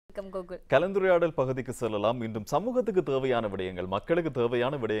கலந்துரையாடல் பகுதிக்கு செல்லலாம். இன்றும் சமூகத்துக்கு தேவையான விடயங்கள், மக்களுக்கு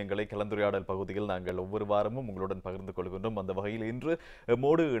தேவையான விடயங்களை கலந்துரையாடல் பகுதியில் நாங்கள் ஒவ்வொரு வாரமும் உங்களுடன் பகிர்ந்து கொள்கின்றோம். அந்த வகையில் இன்று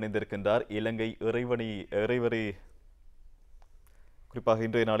மோடு இணைந்திருக்கின்றார் இலங்கை இறைவரி குறிப்பாக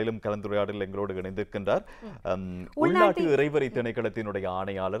இன்றைய நாளிலும் கலந்துரையாடல் எங்களோடு இணைந்திருக்கின்றார் உள்நாட்டு இறைவரி திணைக்களத்தினுடைய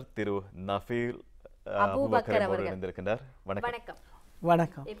ஆணையாளர் திரு நஃபீல் அபூபக்கர் அவர்கள் இணைந்திருக்கின்றார். வணக்கம்.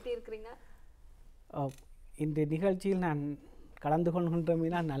 வணக்கம். எப்படி இருக்கிறீங்க? இந்த நிகழ்ச்சியில் நான் கலந்து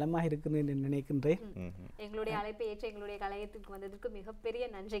கொள்கின்றமையினா நலமாக இருக்கிறேன் என்று நினைக்கின்றேன். எங்களுடைய அழைப்பை ஏற்று எங்களுடைய கலையத்துக்கு வந்ததற்கு மிகப்பெரிய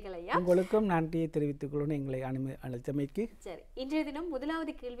நன்றிகள் ஐயா. உங்களுக்கும் நன்றியை தெரிவித்துக் கொள்ளும் எங்களை அழைத்தமைக்கு. சரி, இன்றைய தினம்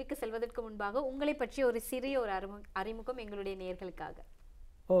முதலாவது கேள்விக்கு செல்வதற்கு முன்பாக உங்களை பற்றி ஒரு சிறிய ஒரு அறிமுகம் எங்களுடைய நேயர்களுக்காக.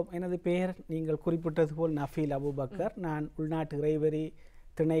 எனது பெயர் நீங்கள் குறிப்பிட்டது போல் நஃபீல் அபூபக்கர். நான் உள்நாட்டு இறைவரி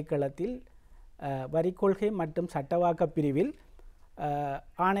திணைக்களத்தில் வரிக்கொள்கை மற்றும் சட்டவாக்க பிரிவில்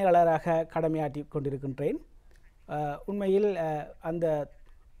ஆணையாளராக கடமையாற்றி கொண்டிருக்கின்றேன். உண்மையில் அந்த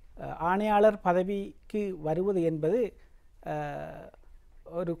ஆணையாளர் பதவிக்கு வருவது என்பது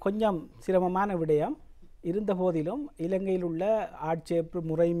ஒரு கொஞ்சம் சிரமமான விடயம். இருந்த போதிலும் இலங்கையில் உள்ள ஆட்சேர்ப்பு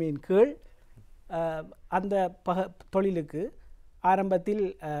முறைமையின் கீழ் அந்த தொழிலுக்கு ஆரம்பத்தில்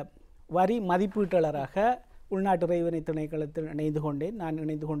வரி மதிப்பீட்டாளராக உள்நாட்டு இறைவரி திணைக்களத்தில் இணைந்து கொண்டேன். நான்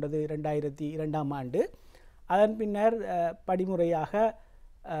இணைந்து கொண்டது 2002ஆம் ஆண்டு. அதன் பின்னர் படிமுறையாக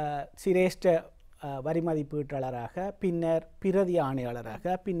சிரேஷ்ட வரி மதிப்பீட்டாளராக, பின்னர் பிரதி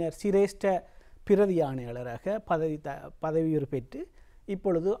ஆணையாளராக, பின்னர் சிரேஷ்ட பிரதி ஆணையாளராக பதவியுறு பெற்று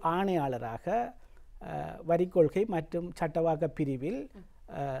இப்பொழுது ஆணையாளராக வரிக்கொள்கை மற்றும் சட்டவாக்க பிரிவில்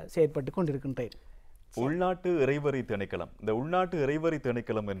செயற்பட்டு கொண்டிருக்கின்றேன். உள்நாட்டு இறைவரி திணைக்களம், இந்த உள்நாட்டு இறைவரி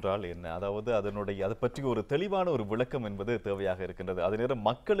திணைக்களம் என்றால் என்ன? அதாவது அதை பற்றி ஒரு தெளிவான ஒரு விளக்கம் என்பது தேவையாக இருக்கின்றது. அதே நேரம்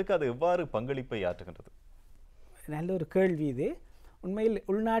மக்களுக்கு அது எவ்வாறு பங்களிப்பை ஆற்றுகின்றது? நல்ல ஒரு கேள்வி இது. உண்மையில்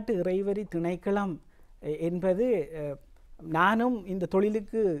உள்நாட்டு இறைவரி திணைக்களம் என்பது நானும் இந்த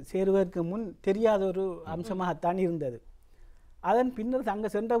தொழிலுக்கு சேருவதற்கு முன் தெரியாத ஒரு அம்சமாகத்தான் இருந்தது. அதன் பின்னர் அங்கே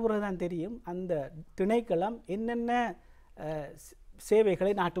சென்ற பிறகுதான் தெரியும் அந்த திணைக்களம் என்னென்ன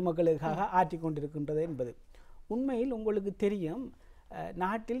சேவைகளை நாட்டு மக்களுக்காக ஆற்றி கொண்டிருக்கின்றது என்பது. உண்மையில் உங்களுக்கு தெரியும்,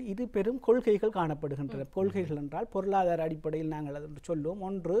 நாட்டில் இரு பெரும் கொள்கைகள் காணப்படுகின்றன. கொள்கைகள் என்றால் பொருளாதார அடிப்படையில் நாங்கள் அதை சொல்லுவோம்.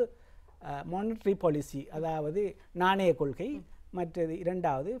 ஒன்று மானிட்டரி பாலிசி, அதாவது நாணய கொள்கை. மற்றது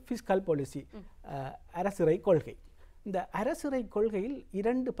இரண்டாவது ஃபிஸ்கல் பாலிசி, அரசிறை கொள்கை. இந்த அரசிறை கொள்கையில்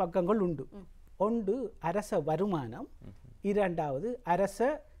இரண்டு பக்கங்கள் உண்டு. ஒன்று அரச வருமானம், இரண்டாவது அரச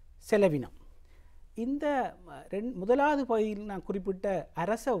செலவினம். இந்த முதலாவது பகுதியில் நான் குறிப்பிட்ட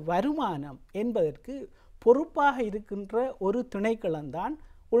அரச வருமானம் என்பதற்கு பொறுப்பாக இருக்கின்ற ஒரு திணைக்களம்தான்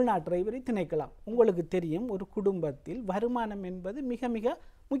உள்நாட்டு இறைவரி திணைக்களம். உங்களுக்கு தெரியும், ஒரு குடும்பத்தில் வருமானம் என்பது மிக மிக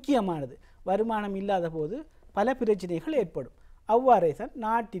முக்கியமானது. வருமானம் இல்லாத போது பல பிரச்சனைகள் ஏற்படும். அவ்வாறே தான்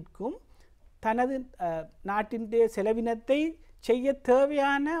நாட்டிற்கும் தனது நாட்டின் செலவினத்தை செய்ய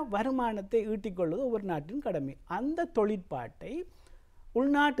தேவையான வருமானத்தை ஈட்டிக்கொள்வது ஒவ்வொரு நாட்டின் கடமை. அந்த தொழிற்பாட்டை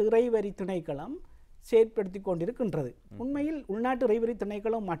உள்நாட்டு இறைவரி திணைக்களம் செயற்படுத்தி கொண்டிருக்கின்றது. உண்மையில் உள்நாட்டு இறைவரி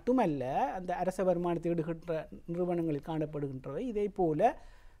திணைக்களம் மட்டுமல்ல, அந்த அரச வருமானத்தை ஈடுகின்ற நிறுவனங்களில் காணப்படுகின்றவை. இதே போல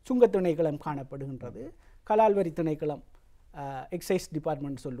சுங்க திணைக்களம் காணப்படுகின்றது, கலால் வரி திணைக்களம், எக்ஸைஸ்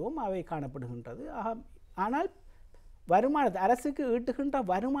டிபார்ட்மெண்ட் சொல்லுவோம், அவை காணப்படுகின்றது. ஆனால் வருமானத்தை அரசுக்கு ஈட்டுகின்ற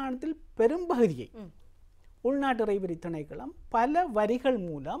வருமானத்தில் பெரும்பகுதியை உள்நாட்டு இறைவரி திணைக்களம் பல வரிகள்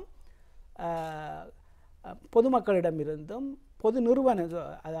மூலம் பொதுமக்களிடமிருந்தும் பொது நிறுவன,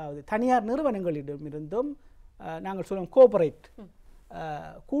 அதாவது தனியார் நிறுவனங்களிடமிருந்தும், நாங்கள் சொல்லுவோம் கோஆபரேட்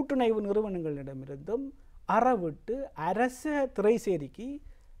கூட்டுணைவு நிறுவனங்களிடமிருந்தும் அறவிட்டு அரச திரைசேரிக்கு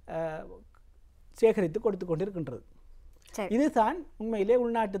சேகரித்து கொடுத்து கொண்டிருக்கின்றது. இதுதான் உண்மையிலே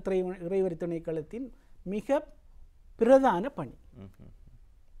உள்நாட்டு இறைவரி திணைக்களத்தின் மிக பிரதான பணி.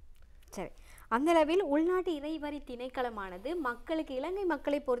 சரி, அந்த அளவில் உள்நாட்டு இறைவரி திணைக்களமானது மக்களுக்கு, இலங்கை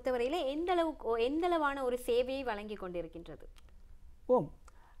மக்களை பொறுத்தவரையில எந்தளவான ஒரு சேவையை வழங்கி கொண்டிருக்கின்றது?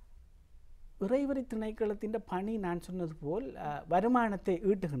 இறைவரி திணைக்களத்தின் பணி நான் சொன்னது போல் வருமானத்தை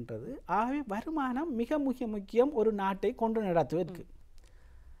ஈட்டுகின்றது. ஆகவே வருமானம் மிக முக்கியம் ஒரு நாட்டை கொண்டு நடத்துவதற்கு.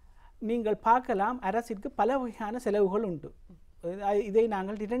 நீங்கள் பார்க்கலாம், அரசிற்கு பல வகையான செலவுகள் உண்டு. இதை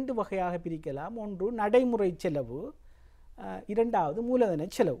நாங்கள் இரண்டு வகையாக பிரிக்கலாம். ஒன்று நடைமுறை செலவு, இரண்டாவது மூலதன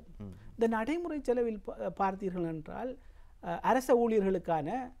செலவு. இந்த நடைமுறை செலவில் பார்த்தீர்கள் என்றால் அரச ஊழியர்களுக்கான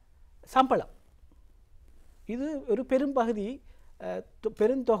சம்பளம், இது ஒரு பெரும்பகுதி,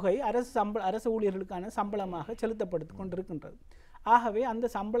 பெருந்தொகை அரச ஊழியர்களுக்கான சம்பளமாக செலுத்தப்பட்டு கொண்டிருக்கின்றது. ஆகவே அந்த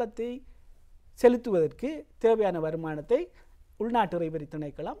சம்பளத்தை செலுத்துவதற்கு தேவையான வருமானத்தை உள்நாட்டு இறைவரி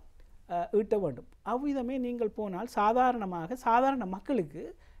திணைக்களம் ஈட்ட வேண்டும். அவ்விதமே நீங்கள் போனால் சாதாரண மக்களுக்கு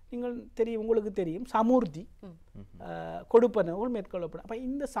உங்களுக்கு தெரியும் சமூர்த்தி கொடுப்பனவுகள் மேற்கொள்ளப்படும். அப்போ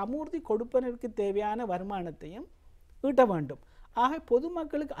இந்த சமூர்த்தி கொடுப்பனவுக்கு தேவையான வருமானத்தையும் ஈட்ட வேண்டும். ஆக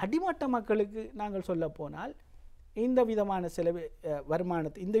பொதுமக்களுக்கு அடிமட்ட மக்களுக்கு நாங்கள் சொல்ல போனால் இந்த விதமான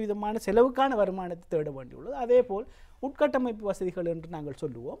இந்த விதமான செலவுக்கான வருமானத்தை தேட வேண்டியுள்ளது. அதே போல் உட்கட்டமைப்பு வசதிகள் என்று நாங்கள்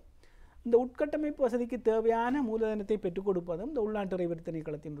சொல்லுவோம். இந்த உட்கட்டமைப்பு வசதிக்கு தேவையான மூலதனத்தை பெற்றுக் கொடுப்பதும் இந்த உள்நாட்டு இறைவரி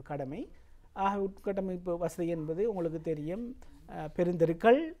திணைக்களத்தின் கடமை. ஆக உட்கட்டமைப்பு வசதி என்பது உங்களுக்கு தெரியும்,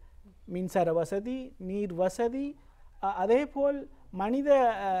 பெருந்தெருக்கள், மின்சார வசதி, நீர் வசதி, அதே போல் மனித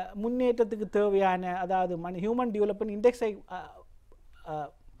முன்னேற்றத்துக்கு தேவையான, அதாவது ஹியூமன் டெவலப்மெண்ட் இண்டெக்ஸை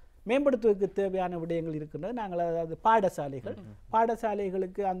மேம்படுத்துவதற்கு தேவையான விடயங்கள் இருக்கின்றன. நாங்கள் அதாவது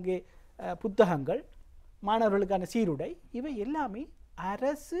பாடசாலைகளுக்கு அங்கே புத்தகங்கள், மாணவர்களுக்கான சீருடை, இவை எல்லாமே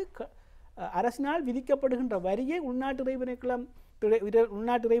அரசினால் விதிக்கப்படுகின்ற வரியை உள்நாட்டு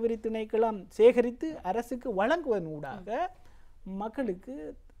இறைவரி திணைக்களம் சேகரித்து அரசுக்கு வழங்குவதன் ஊடாக மக்களுக்கு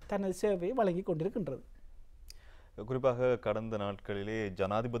தனது சேவையை வழங்கி கொண்டிருக்கின்றது. குறிப்பாக கடந்த நாட்களிலே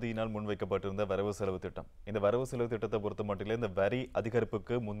ஜனாதிபதியினால் முன்வைக்கப்பட்டிருந்த வரவு செலவு திட்டம், இந்த வரவு செலவு திட்டத்தை பொறுத்த மட்டிலே இந்த வரி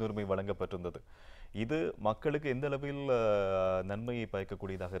அதிகரிப்புக்கு முன்னுரிமை வழங்கப்பட்டிருந்தது. இது மக்களுக்கு எந்த அளவில் நன்மையை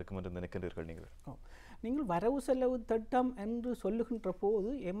பயக்கக்கூடியதாக இருக்கும் என்று நினைக்கின்றீர்கள் நீங்கள் வரவு செலவு திட்டம் என்று சொல்லுகின்ற போது,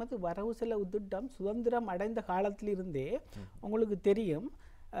 எமது வரவு செலவு திட்டம் சுதந்திரம் அடைந்த காலத்திலிருந்தே உங்களுக்கு தெரியும்,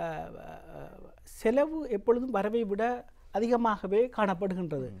 செலவு எப்பொழுதும் வரவை விட அதிகமாகவே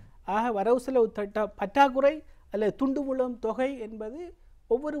காணப்படுகின்றது. ஆக வரவு செலவு திட்ட பற்றாக்குறை அல்லது துண்டுமுழும் தொகை என்பது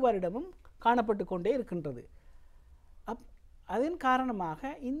ஒவ்வொரு வருடமும் காணப்பட்டு கொண்டே இருக்கின்றது. அதன் காரணமாக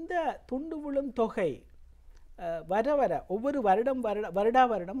இந்த துண்டுமுழும் தொகை வர ஒவ்வொரு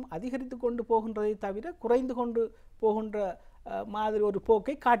வருடம் அதிகரித்து கொண்டு போகின்றதை தவிர குறைந்து கொண்டு போகின்ற மாதிரி ஒரு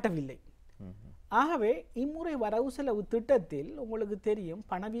போக்கை காட்டவில்லை. ஆகவே இம்முறை வரவு செலவு திட்டத்தில் உங்களுக்கு தெரியும்,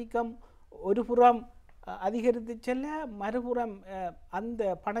 பணவீக்கம் ஒரு புறம் அதிகரித்து செல்ல, மறுபுறம் அந்த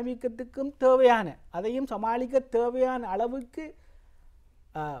பணவீக்கத்துக்கும் தேவையான, அதையும் சமாளிக்க தேவையான அளவுக்கு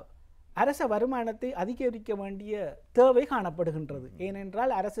அரச வருமானத்தை அதிகரிக்க வேண்டிய தேவை காணப்படுகின்றது.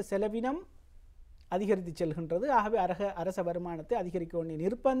 ஏனென்றால் அரசு செலவினம் அதிகரித்து செல்கின்றது. ஆகவே அரச வருமானத்தை அதிகரிக்க வேண்டிய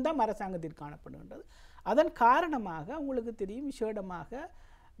நிர்பந்தம் அரசாங்கத்திற்கு காணப்படுகின்றது. அதன் காரணமாக உங்களுக்கு தெரியும், விசேடமாக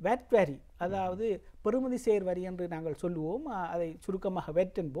வெட் வரி, அதாவது பெறுமதி சேர் வரி என்று நாங்கள் சொல்லுவோம், அதை சுருக்கமாக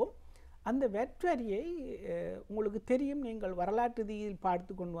வெட் என்போம். அந்த வெட் வரியை உங்களுக்கு தெரியும், நீங்கள் வரலாற்று ரீதியில்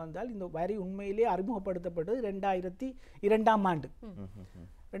பார்த்து கொண்டு வந்தால் இந்த வரி உண்மையிலே அறிமுகப்படுத்தப்பட்டது 2002ஆம் ஆண்டு.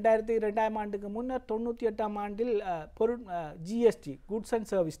 2002ஆம் ஆண்டுக்கு முன்னர் 98ஆம் ஆண்டில் GST, goods and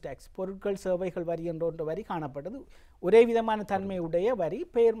service tax, பொருட்கள் சேவைகள் வரி என்ற ஒன்று வரி காணப்பட்டது. ஒரே விதமான தன்மை உடைய வரி,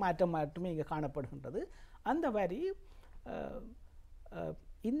 பெயர் மாற்றம் மட்டுமே இங்கே காணப்படுகின்றது. அந்த வரி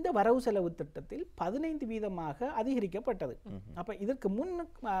இந்த வரவு செலவு திட்டத்தில் 15% அதிகரிக்கப்பட்டது. அப்போ இதற்கு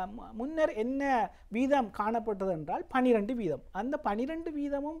முன்னர் என்ன வீதம் காணப்பட்டது என்றால் 12%. அந்த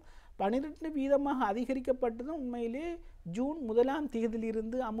 12% அதிகரிக்கப்பட்டதும் உண்மையிலே ஜூன் 1ஆம்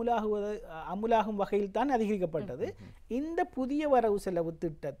தேதியிலிருந்து அமுலாகும் வகையில் தான் அதிகரிக்கப்பட்டது. இந்த புதிய வரவு செலவு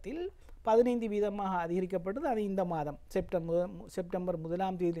திட்டத்தில் 15% அதிகரிக்கப்பட்டது. அது இந்த மாதம் செப்டம்பர்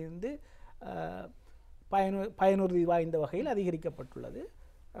 1ஆம் தேதியிலிருந்து பயனுறுதி வாய்ந்த வகையில் அதிகரிக்கப்பட்டுள்ளது.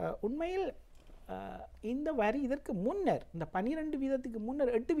 உண்மையில் இந்த வரி இதற்கு முன்னர், இந்த 12%க்கு முன்னர்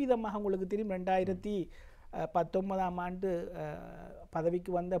 8% உங்களுக்கு தெரியும், 2019ஆம் ஆண்டு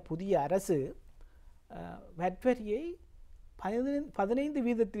பதவிக்கு வந்த புதிய அரசு வட் வரியை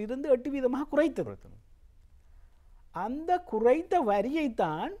 15%இலிருந்து 8% குறைத்தது. அந்த குறைத்த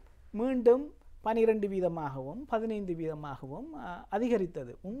வரியைத்தான் மீண்டும் 12%ஆகவும் 15%ஆகவும்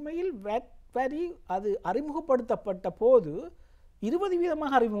அதிகரித்தது. உண்மையில் வட் வரி அது அறிமுகப்படுத்தப்பட்ட போது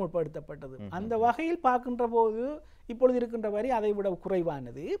 20% அறிமுகப்படுத்தப்பட்டது. அந்த வகையில் பார்க்கின்ற போது இப்பொழுது இருக்கின்ற வரி அதை விட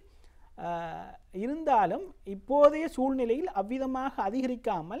குறைவானது. இருந்தாலும் இப்போதைய சூழ்நிலையில் அவ்விதமாக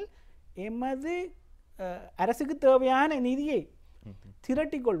அதிகரிக்காமல் எமது அரசுக்கு தேவையான நிதியை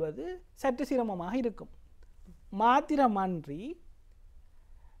திரட்டிக் கொள்வது சற்று சிரமமாக இருக்கும். மாத்திரமன்றி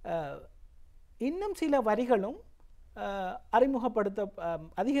இன்னும் சில வரிகளும்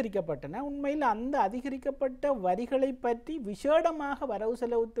அதிகரிக்கப்பட்டன. உண்மையில் அந்த அதிகரிக்கப்பட்ட வரிகளை பற்றி விசேடமாக வரவு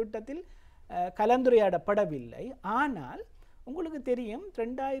செலவு திட்டத்தில் கலந்துரையாடப்படவில்லை. ஆனால் உங்களுக்கு தெரியும்,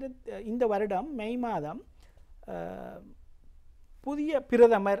 இந்த வருடம் மே மாதம் புதிய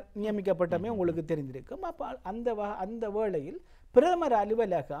பிரதமர் நியமிக்கப்பட்டமே உங்களுக்கு தெரிந்திருக்கும். அப்போ அந்த வேளையில் பிரதமர்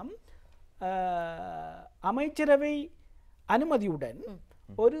அலுவலகம் அமைச்சரவை அனுமதியுடன்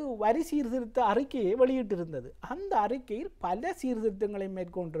ஒரு வரி சீர்திருத்த அறிக்கையை வெளியிட்டிருந்தது. அந்த அறிக்கையில் பல சீர்திருத்தங்களை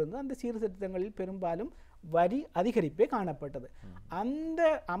மேற்கொண்டிருந்தது. அந்த சீர்திருத்தங்களில் பெரும்பாலும் வரி அதிகரிப்பே காணப்பட்டது. அந்த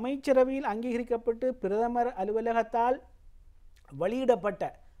அமைச்சரவையில் அங்கீகரிக்கப்பட்டு பிரதமர் அலுவலகத்தால் வெளியிடப்பட்ட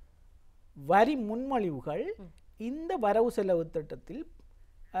வரி முன்மொழிவுகள் இந்த வரவு செலவு திட்டத்தில்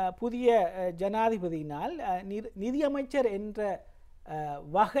புதிய ஜனாதிபதியினால் நிதியமைச்சர் என்ற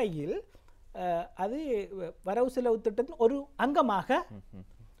வகையில் அது வரவு செலவு திட்டத்தின் ஒரு அங்கமாக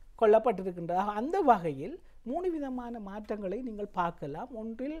கொள்ளப்பட்டிருக்கின்றது. அந்த வகையில் 3 விதமான மாற்றங்களை நீங்கள் பார்க்கலாம்.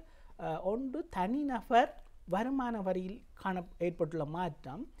 ஒன்று தனிநபர் வருமான வரியில் ஏற்பட்டுள்ள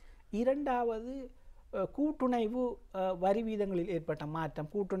மாற்றம். இரண்டாவது கூட்டுணைவு வரி வீதங்களில் ஏற்பட்ட மாற்றம்.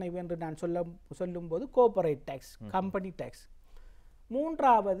 கூட்டுணைவு என்று நான் சொல்லும்போது கோஆபரேட் டேக்ஸ், கம்பெனி டேக்ஸ்.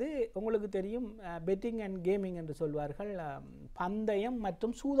 மூன்றாவது உங்களுக்கு தெரியும் பெட்டிங் அண்ட் கேமிங் என்று சொல்வார்கள், பந்தயம்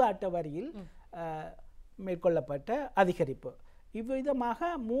மற்றும் சூதாட்ட வரியில் மேற்கொள்ளப்பட்ட அதிகரிப்பு.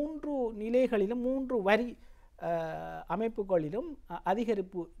 இவ்விதமாக 3 நிலைகளிலும் 3 வரி அமைப்புகளிலும்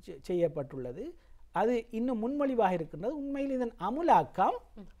அதிகரிப்பு செய்யப்பட்டுள்ளது. அது இன்னும் முன்மொழிவாக இருக்கின்றது. உண்மையில் இதன் அமுலாக்கம்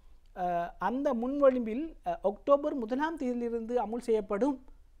அந்த முன்மொழிவில் அக்டோபர் 1ஆம் தேதியிலிருந்து அமுல் செய்யப்படும்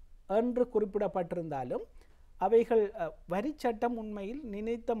என்று குறிப்பிடப்பட்டிருந்தாலும் அவைகள் வரி சட்டம் உண்மையில்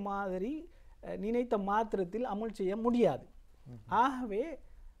நினைத்த மாத்திரத்தில் அமுல் செய்ய முடியாது. ஆகவே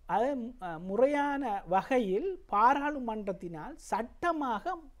அது முறையான வகையில் பாராளுமன்றத்தினால்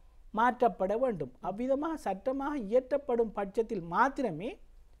சட்டமாக மாற்றப்பட வேண்டும். அவ்விதமாக சட்டமாக இயற்றப்படும் பட்சத்தில் மாத்திரமே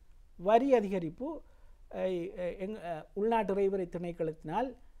வரி அதிகரிப்பு உள்நாட்டு இறைவரி திணைக்களத்தினால்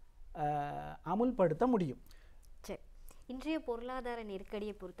அமுல்படுத்த முடியும். இன்றைய பொருளாதார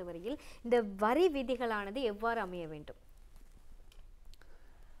நெருக்கடியை பொறுத்தவரையில் இந்த வரி விதிகளானது எவ்வாறு அமைய வேண்டும்?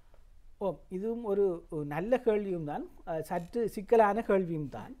 இதுவும் ஒரு நல்ல கேள்வியும் தான், சற்று சிக்கலான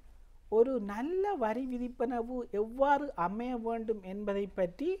கேள்வியும் தான். ஒரு நல்ல வரி விதிப்பனவு எவ்வாறு அமைய வேண்டும் என்பதை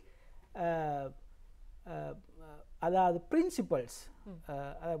பற்றி அதாவது பிரின்சிபல்ஸ்,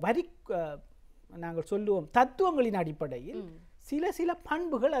 வரி நாங்கள் சொல்லுவோம் தத்துவங்களின் அடிப்படையில் சில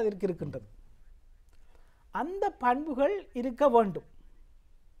பண்புகள் அதற்கு இருக்கின்றது. அந்த பண்புகள் இருக்க வேண்டும்.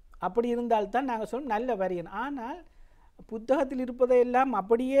 அப்படி இருந்தால்தான் நாங்கள் சொல்லும் நல்ல வரியன். ஆனால் புத்தகத்தில் இருப்பதையெல்லாம்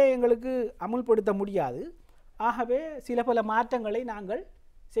அப்படியே எங்களுக்கு அமுல்படுத்த முடியாது. ஆகவே சில பல மாற்றங்களை நாங்கள்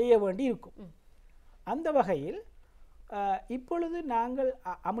செய்ய வேண்டி இருக்கும். அந்த வகையில் இப்பொழுது நாங்கள்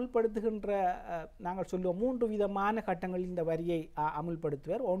அமுல்படுத்துகின்ற நாங்கள் சொல்லுவோம் 3 விதமான கட்டங்களில் இந்த வரியை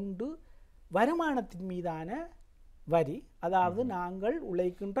அமுல்படுத்துவர். ஒன்று வருமானத்தின் மீதான வரி, அதாவது நாங்கள்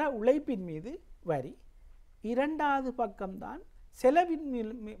உழைக்கின்ற உழைப்பின் மீது வரி. இரண்டாவது பக்கம்தான் செலவின்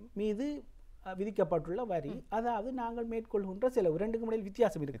மீது விதிக்கப்பட்டுள்ள வரி, அதாவது நாங்கள் மேற்கொள்கின்ற செலவு. 2க்கும் இடையில்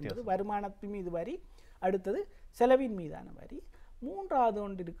வித்தியாசம் இருக்கின்றது. வருமானத்தின் மீது வரி, அடுத்தது செலவின் மீதான வரி. மூன்றாவது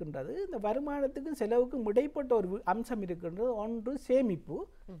ஒன்று இருக்கின்றது, இந்த வருமானத்துக்கும் செலவுக்கும் இடைப்பட்ட ஒரு அம்சம் இருக்கின்றது. ஒன்று சேமிப்பு,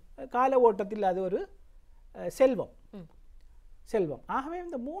 கால ஓட்டத்தில் அது ஒரு செல்வம். ஆகவே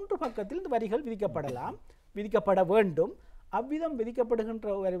இந்த 3 பக்கத்தில் இந்த வரிகள் விதிக்கப்படலாம், விதிக்கப்பட வேண்டும். அவ்விதம் விதிக்கப்படுகின்ற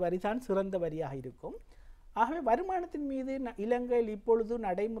ஒரு வரிதான் சிறந்த வரியாக இருக்கும். ஆகவே வருமானத்தின் மீது இலங்கையில் இப்பொழுது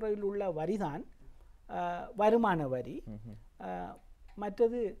நடைமுறையில் உள்ள வரிதான் வருமான வரி.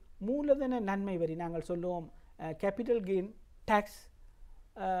 மற்றது மூலதன நன்மை வரி, நாங்கள் சொல்லுவோம் கேபிட்டல் கெயின் டேக்ஸ்.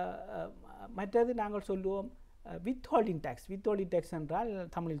 மற்றது நாங்கள் சொல்லுவோம் வித்ஹோல்டிங் டேக்ஸ். வித்ஹோல்டிங் டேக்ஸ் என்றால்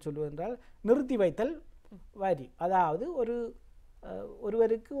தமிழில் சொல்லுவதென்றால் நிறுத்தி வைத்தல் வரி. அதாவது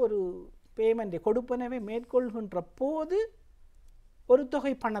ஒருவருக்கு ஒரு பேமெண்ட்டை கொடுப்பனவை மேற்கொள்கின்ற போது ஒரு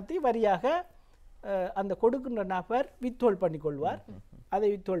தொகை பணத்தை வரியாக அந்த கொடுக்கின்ற நபர் வித்ஹோல்ட் பண்ணிக்கொள்வார். அதை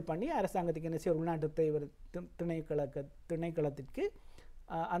வித்ஹோல்ட் பண்ணி அரசாங்கத்துக்கு என்ன செய்ய உள்நாட்டு திணைக்களத்திற்கு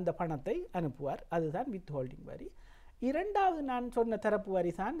அந்த பணத்தை அனுப்புவார். அதுதான் வித்ஹோல்டிங் வரி. இரண்டாவது நான் சொன்ன தரப்பு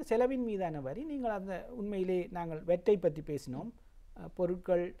வரி தான் செலவின் மீதான வரி. நீங்கள் அந்த உண்மையிலே நாங்கள் வெட்டை பற்றி பேசினோம்.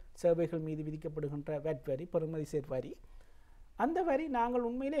 பொருட்கள் சேவைகள் மீது விதிக்கப்படுகின்ற வெட் வரி, பெறுமதி சேர் வரி. அந்த வரி நாங்கள்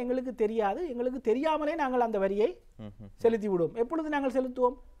உண்மையிலே எங்களுக்கு தெரியாது, எங்களுக்கு தெரியாமலே நாங்கள் அந்த வரியை செலுத்தி விடுவோம். எப்பொழுது நாங்கள்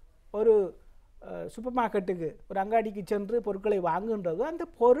செலுத்துவோம்? ஒரு சூப்பர் மார்க்கெட்டுக்கு, ஒரு அங்காடிக்கு சென்று பொருட்களை வாங்குகின்றது, அந்த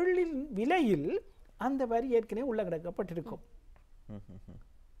பொருளின் விலையில் அந்த வரி ஏற்கனவே உள்ளடக்கப்பட்டிருக்கும்.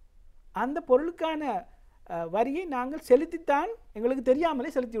 அந்த பொருளுக்கான வரியை நாங்கள் செலுத்தித்தான் எங்களுக்கு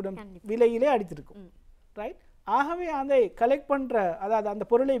தெரியாமலே செலுத்திவிடும், விலையிலே அடித்திருக்கும். ரைட். ஆகவே அதை கலெக்ட் பண்ணுற, அதாவது அந்த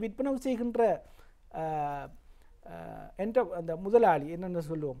பொருளை விற்பனை செய்கின்ற அந்த முதலாளி என்னென்னு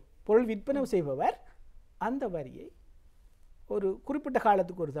சொல்லுவோம், பொருள் விற்பனை செய்பவர், அந்த வரியை ஒரு குறிப்பிட்ட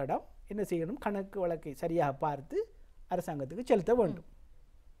காலத்துக்கு ஒரு தடம் என்ன செய்யணும், கணக்கு வழக்கை சரியாக பார்த்து அரசாங்கத்துக்கு செலுத்த வேண்டும்.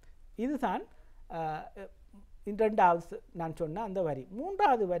 இதுதான் இரண்டாவது நான் சொன்ன அந்த வரி.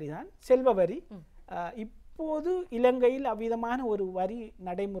 மூன்றாவது வரி தான் செல்வ வரி. இப்போது இலங்கையில் அவ்விதமான ஒரு வரி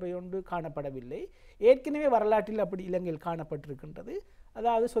நடைமுறை ஒன்று காணப்படவில்லை. ஏற்கனவே வரலாற்றில் அப்படி இலங்கையில் காணப்பட்டிருக்கின்றது.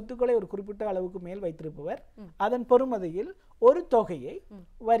 அதாவது சொத்துக்களை ஒரு குறிப்பிட்ட அளவுக்கு மேல் வைத்திருப்பவர் அதன் பெறுமதியில் ஒரு தொகையை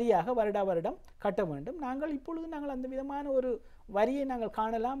வரியாக வருடம் கட்ட வேண்டும். இப்பொழுது அந்த விதமான ஒரு வரியை நாங்கள்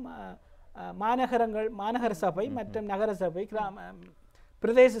காணலாம். மாநகர சபை மற்றும் நகர சபை,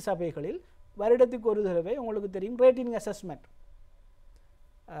 பிரதேச சபைகளில் வருடத்துக்கு ஒரு தடவை உங்களுக்கு தெரியும் ரேட்டிங் அசஸ்மெண்ட்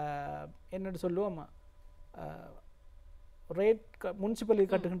என்னென்னு சொல்லுவோம், ரேட் முனிசிபல்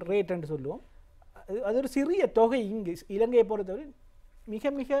கட்டுகின்ற ரேட் என்று சொல்லுவோம். அது ஒரு சிறிய தொகை. இங்கு இலங்கையை பொறுத்தவரை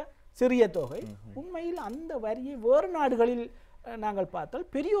மிக மிக சிறிய தொகை. உண்மையில் அந்த வரியை வேறு நாடுகளில் நாங்கள் பார்த்தால்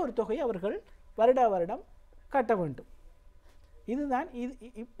பெரிய ஒரு தொகையை அவர்கள் வருடம் கட்ட வேண்டும். இதுதான்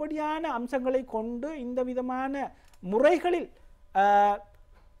இப்படியான அம்சங்களை கொண்டு இந்த விதமான முறைகளில்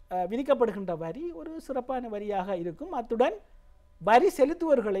விதிக்கப்படுகின்ற வரி ஒரு சிறப்பான வரியாக இருக்கும். அத்துடன் வரி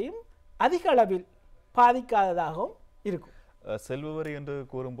செலுத்துவர்களையும் அதிக அளவில் பாதிக்காததாகவும் இருக்கும். செல்வ வரி என்று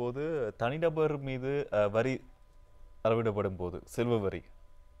கூறும்போது தனிநபர் மீது வரி அளவிடப்படும் போது செல்வ வரி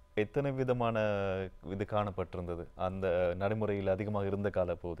எத்தனை விதமான இது காணப்பட்டிருந்தது அந்த நடைமுறையில் அதிகமாக இருந்த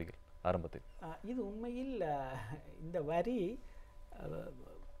கால பகுதிகள் ஆரம்பத்தில்? இது உண்மையில் இந்த வரி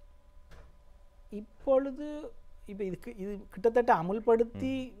இப்பொழுது இது கிட்டத்தட்ட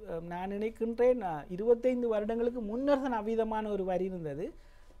அமுல்படுத்தி நான் நினைக்கின்றேன் 25 வருடங்களுக்கு முன்னர் தான் அவ்விதமான ஒரு வரி இருந்தது.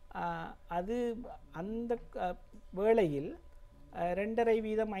 அது அந்த வேளையில்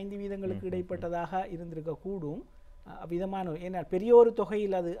 2.5% 5% இடைப்பட்டதாக இருந்திருக்கக்கூடும். அவ்விதமான ஏன்னா பெரிய ஒரு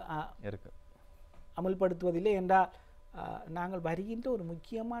தொகையில் அது அமல்படுத்துவதில்லை என்றால் நாங்கள் வருகின்ற ஒரு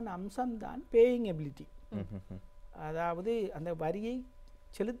முக்கியமான அம்சம்தான் பேயிங் எபிலிட்டி. அதாவது அந்த வரியை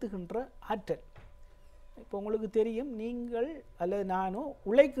செலுத்துகின்ற ஆற்றல். இப்போ உங்களுக்கு தெரியும், நீங்கள் அல்லது நானோ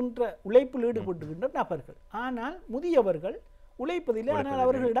உழைப்பில் ஈடுபட்டுகின்ற நபர்கள். ஆனால் முதியவர்கள் உழைப்பதில்லை. ஆனால்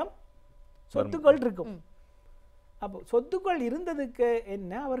அவர்களிடம் சொத்துக்கள் இருக்கும். அப்போ சொத்துக்கள் இருந்ததுக்கு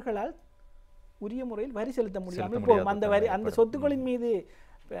என்ன அவர்களால் உரிய முறையில் வரி செலுத்த முடியாமல் போகும். அந்த சொத்துக்களின் மீது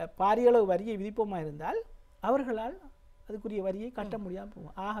பாரியளவு வரியை விதிப்போமா இருந்தால் அவர்களால் அதுக்குரிய வரியை கட்ட முடியாமல்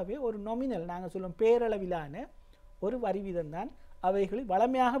போகும். ஆகவே ஒரு நொமினல் நாங்கள் சொல்லும் பேரளவிலான ஒரு வரி வீதம் தான் அவைகளில்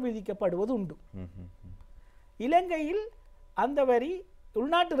வளமையாக விதிக்கப்படுவது உண்டு. இலங்கையில் அந்த வரி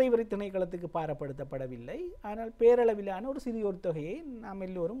உள்நாட்டு இறைவரி திணைக்களத்துக்கு பாரப்படுத்தப்படவில்லை. ஆனால் பேரளவிலான ஒரு சிறிய ஒரு தொகையை நாம்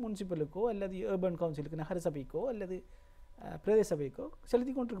எல்லோரும் முனிசிபலுக்கோ அல்லது ஏர்பன் கவுன்சிலுக்கு நகர சபைக்கோ அல்லது பிரதேச சபைக்கோ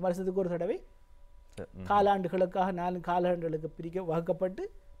செலுத்தி கொண்டிருக்கும். வருஷத்துக்கு ஒரு தடவை காலாண்டுகளுக்காக 4 காலாண்டுகளுக்கு வகுக்கப்பட்டு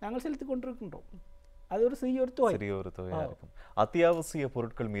நாங்கள் செலுத்தி கொண்டிருக்கின்றோம். அது ஒரு சிறிய ஒரு தொகை. அத்தியாவசிய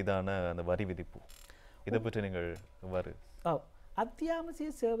பொருட்கள் மீதான அந்த வரி விதிப்பு இதை பற்றி நீங்கள் அத்தியாவசிய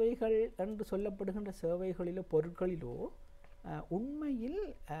சேவைகள் என்று சொல்லப்படுகின்ற சேவைகளிலோ பொருட்களிலோ உண்மையில்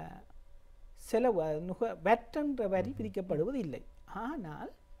வெட் என்ற வரி விதிக்கப்படுவது இல்லை.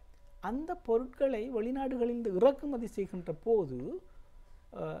 ஆனால் அந்த பொருட்களை வெளிநாடுகளில் இறக்குமதி செய்கின்ற போது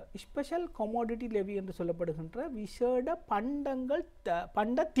ஸ்பெஷல் கமோடிட்டி லெவி என்று சொல்லப்படுகின்ற விசேட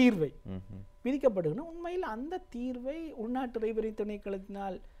பண்ட தீர்வை விதிக்கப்படுகின்ற உண்மையில் அந்த தீர்வை உள்நாட்டு இறைவரி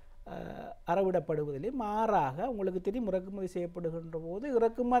திணைக்களத்தினால் அறவிடப்படுவதில்லை. மாறாக உங்களுக்கு தெரியும், இறக்குமதி செய்யப்படுகின்ற போது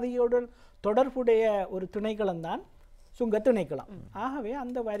இறக்குமதியுடன் தொடர்புடைய ஒரு திணைக்களம் தான் சுங்க திணைக்களம். ஆகவே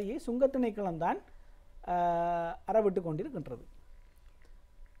அந்த வரியை சுங்க திணைக்களம் தான் அறவிட்டு கொண்டிருக்கின்றது.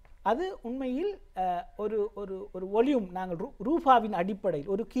 அது உண்மையில் ஒரு ஒரு ஒரு ஒலியும் நாங்கள் ரூபாவின்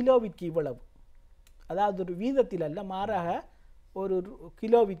அடிப்படையில் ஒரு கிலோவிற்கு இவ்வளவு, அதாவது ஒரு வீதத்தில் அல்ல, மாறாக ஒரு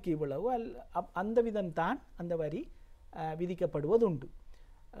கிலோவிற்கு இவ்வளவு அந்த விதம்தான் அந்த வரி விதிக்கப்படுவது உண்டு.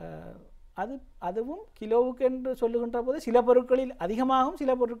 அதுவும் கிலோவுக்கு என்று சொல்லுகின்ற போது சில பொருட்களில் அதிகமாகவும்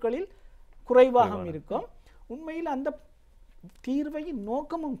சில பொருட்களில் குறைவாகவும் இருக்கும். உண்மையில் அந்த தீர்வையின்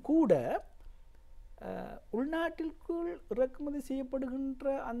நோக்கமும் கூட உள்நாட்டிற்குள் இறக்குமதி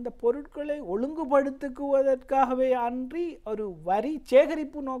செய்யப்படுகின்ற அந்த பொருட்களை ஒழுங்குபடுத்துவதற்காகவே அன்றி ஒரு வரி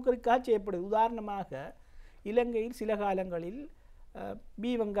சேகரிப்பு நோக்கிற்காக செய்யப்படுது. உதாரணமாக இலங்கையில் சில காலங்களில்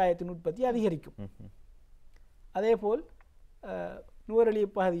பி வெங்காயத்தின் உற்பத்தி அதிகரிக்கும். அதேபோல் நுவரெலிய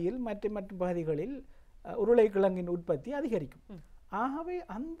பகுதியில் மற்ற பகுதிகளில் உருளைக்கிழங்கின் உற்பத்தி அதிகரிக்கும். ஆகவே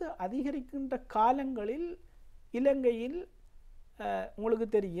அந்த அதிகரிக்கின்ற காலங்களில் இலங்கையில் உங்களுக்கு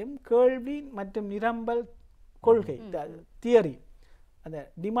தெரியும் கேள்வி மற்றும் நிரம்பல் கொள்கை தியரி, அந்த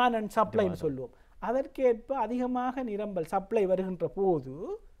டிமாண்ட் அண்ட் சப்ளைன்னு சொல்லுவோம். அதற்கேற்ப அதிகமாக நிரம்பல் சப்ளை வருகின்ற போது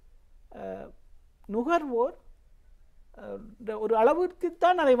நுகர்வோர் ஒரு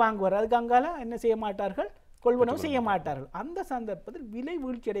அளவிற்குத்தான் அதை வாங்குவார். அதுக்கு அங்கால என்ன செய்ய மாட்டார்கள், கொள்வனவு செய்ய மாட்டார்கள். அந்த சந்தர்ப்பத்தில் விலை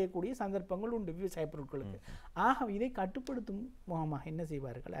வீழ்ச்சி அடையக்கூடிய சந்தர்ப்பங்கள் உண்டு விவசாய பொருட்களுக்கு. ஆக இதை கட்டுப்படுத்தும் முகமாக என்ன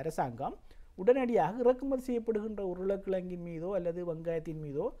செய்வார்கள், அரசாங்கம் உடனடியாக இறக்குமதி செய்யப்படுகின்ற உருளைக்கிழங்கின் மீதோ அல்லது வெங்காயத்தின்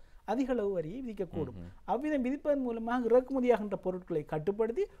மீதோ அதிக அளவு வரியை விதிக்கக்கூடும். அவ்விதம் விதிப்பதன் மூலமாக இறக்குமதியாகின்ற பொருட்களை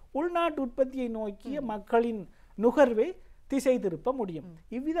கட்டுப்படுத்தி உள்நாட்டு உற்பத்தியை நோக்கிய மக்களின் நுகர்வை திசை திருப்ப முடியும்.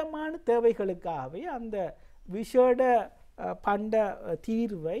 இவ்விதமான தேவைகளுக்காகவே அந்த விசேட பண்ட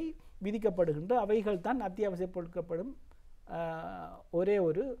தீர்வை விதிக்கப்படுகின்ற அவைகள் தான் அத்தியாவசிய பொருட்கப்படும் ஒரே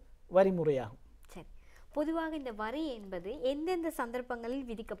ஒரு வரிமுறையாகும். சரி, பொதுவாக இந்த வரி என்பது எந்தெந்த சந்தர்ப்பங்களில்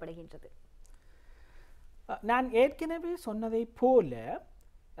விதிக்கப்படுகின்றது? நான் ஏற்கனவே சொன்னதை போல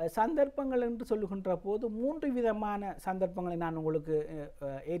சந்தர்ப்பங்கள் என்று சொல்லுகின்ற போது 3 விதமான சந்தர்ப்பங்களை நான் உங்களுக்கு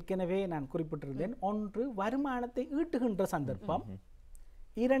ஏற்கனவே நான் குறிப்பிட்டிருந்தேன். ஒன்று வருமானத்தை ஈட்டுகின்ற சந்தர்ப்பம்,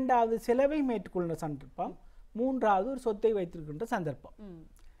 இரண்டாவது செலவை மேற்கொள்கின்ற சந்தர்ப்பம், மூன்றாவது ஒரு சொத்தை வைத்திருக்கின்ற சந்தர்ப்பம்.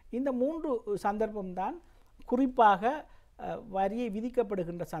 இந்த 3 சந்தர்ப்பம் தான் குறிப்பாக வரியை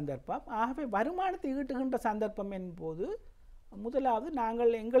விதிக்கப்படுகின்ற சந்தர்ப்பம். ஆகவே வருமானத்தை ஈட்டுகின்ற சந்தர்ப்பம் என்போது முதலாவது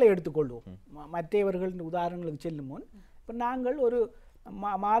நாங்கள் எங்களை எடுத்துக்கொள்வோம். மற்றவர்களின் உதாரணங்களுக்கு செல்லும் முன் இப்போ நாங்கள் ஒரு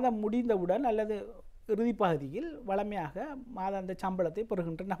மாதம் முடிந்தவுடன் அல்லது இறுதி பகுதியில் வளமையாக மாதாந்த சம்பளத்தை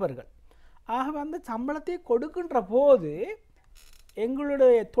பெறுகின்ற நபர்கள். ஆகவே அந்த சம்பளத்தை கொடுக்கின்ற போது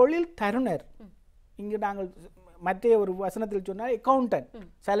எங்களுடைய தொழில் தருணர், இங்கு நாங்கள் மற்ற ஒரு வசனத்தில் சொன்னால் அக்கௌண்டன்ட்,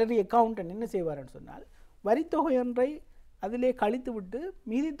 சேலரி அக்கௌண்டன்ட் என்ன செய்வார்னு சொன்னால் வரித்தொகை ஒன்றை அதிலே கழித்து விட்டு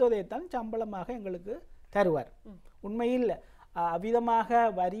மீதி தொகையைத்தான் சம்பளமாக எங்களுக்கு தருவார். உண்மையில் அவ்விதமாக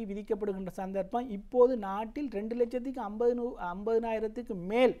வரி விதிக்கப்படுகின்ற சந்தர்ப்பம் இப்போது நாட்டில் 2,50,000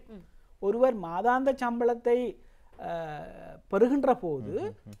 மேல் ஒருவர் மாதாந்த சம்பளத்தை பெறுகின்ற போது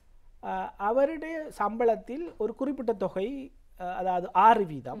அவருடைய சம்பளத்தில் ஒரு குறிப்பிட்ட தொகை, அதாவது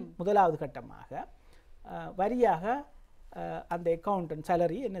 6% முதலாவது கட்டமாக வரியாக அந்த அக்கௌண்டன்ட்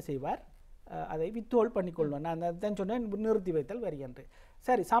சேலரி என்ன செய்வார், அதை வித்ஹோல்ட் பண்ணிக்கொள்வார். நான் தான் சொன்னேன் நிறுத்தி வைத்தல் வரி என்று.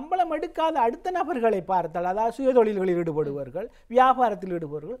 சரி, சம்பளம் எடுக்காத அடுத்த நபர்களை பார்த்தால், அதாவது சுயதொழில்களில் ஈடுபடுவார்கள், வியாபாரத்தில்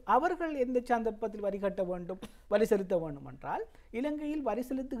ஈடுபடுவார்கள், அவர்கள் எந்த சந்தர்ப்பத்தில் வரி கட்ட வேண்டும், வரி செலுத்த வேண்டும் என்றால் இலங்கையில் வரி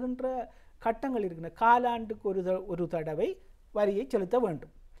செலுத்துகின்ற கட்டங்கள் இருக்கின்றன. காலாண்டுக்கு ஒரு தடவை வரியை செலுத்த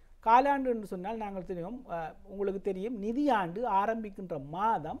வேண்டும். காலாண்டு என்று சொன்னால் நாங்கள் தெரியும், உங்களுக்கு தெரியும், நிதியாண்டு ஆரம்பிக்கின்ற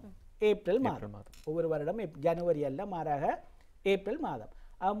மாதம் ஏப்ரல் மாதம். ஒவ்வொரு வருடம் ஜனவரி அல்ல, மாறாக ஏப்ரல் மாதம்.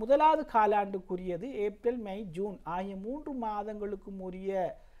 முதலாவது காலாண்டுக்குரியது ஏப்ரல், மே, ஜூன் ஆகிய 3 மாதங்களுக்கும் உரிய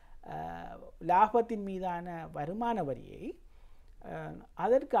லாபத்தின் மீதான வருமான வரியை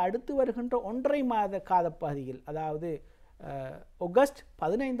அதற்கு அடுத்து வருகின்ற 1.5 மாத காலப்பகுதியில், அதாவது ஆகஸ்ட்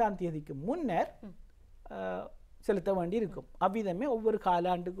 15ஆம் தேதிக்கு முன்னர் செலுத்த வேண்டியிருக்கும். அவ்விதமே ஒவ்வொரு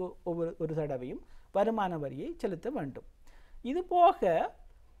காலாண்டுக்கு ஒரு தடவையும் வருமான வரியை செலுத்த வேண்டும். இது போக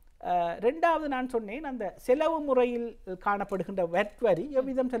ரெண்டாவது நான் சொன்னேன், அந்த செலவு முறையில் காணப்படுகின்ற வெட் வரி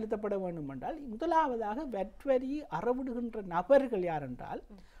எவ்விதம் செலுத்தப்பட வேண்டும் என்றால், முதலாவதாக வெட் வரி அறவிடுகின்ற நபர்கள் யார் என்றால்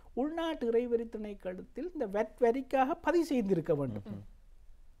உள்நாட்டு இறைவரி திணைக்களத்தில் இந்த வெட் வரிக்காக பதிவு செய்திருக்க வேண்டும்.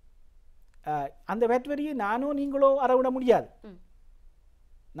 அந்த வெட் வரியை நானோ நீங்களோ அறவிட முடியாது.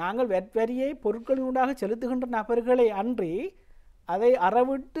 நாங்கள் வெட் வரியை பொருட்களினூடாக செலுத்துகின்ற நபர்களை அன்றி அதை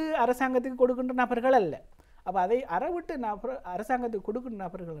அறவிட்டு அரசாங்கத்துக்கு கொடுக்கின்ற நபர்கள் அல்ல. அப்போ அதை அறவிட்டு அரசாங்கத்துக்கு கொடுக்கின்ற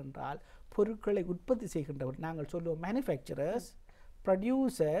நபர்கள் என்றால் பொருட்களை உற்பத்தி செய்கின்றவர். நாங்கள் சொல்லுவோம் மேனுஃபேக்சரர்ஸ்,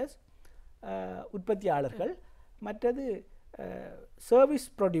 ப்ரொடியூசர்ஸ், உற்பத்தியாளர்கள். மற்றது சர்வீஸ்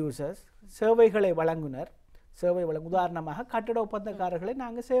ப்ரொடியூசர்ஸ், சேவைகளை வழங்குனர். உதாரணமாக கட்டட ஒப்பந்தக்காரர்களை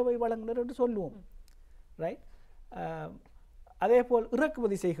நாங்கள் சேவை வழங்குனர் என்று சொல்லுவோம், ரைட்? அதே போல்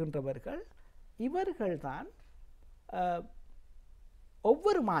இறக்குமதி செய்கின்றவர்கள். இவர்கள்தான்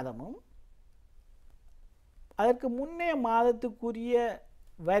ஒவ்வொரு மாதமும் அதற்கு முன்னைய மாதத்துக்குரிய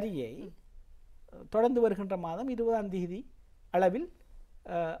வரியை தொடர்ந்து வருகின்ற மாதம் 20ஆம் தேதி அளவில்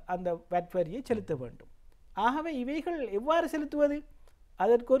அந்த வட் வரியை செலுத்த வேண்டும். ஆகவே இவைகள் எவ்வாறு செலுத்துவது,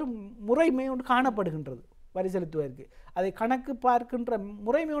 அதற்கு ஒரு முறைமை ஒன்று காணப்படுகின்றது. வரி செலுத்துவதற்கு அதை கணக்கு பார்க்கின்ற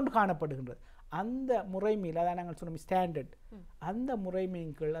முறைமை ஒன்று காணப்படுகின்றது. அந்த முறைமையில், அதான் நாங்கள் சொன்னோம் ஸ்டாண்டர்ட், அந்த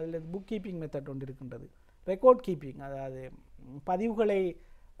முறைமையின் கீழ் அதில் புக் கீப்பிங் மெத்தட் ஒன்று இருக்கின்றது, ரெக்கார்ட் கீப்பிங், அதாவது பதிவுகளை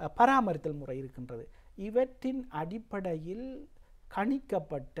பராமரித்தல் முறை இருக்கின்றது. இவற்றின் அடிப்படையில்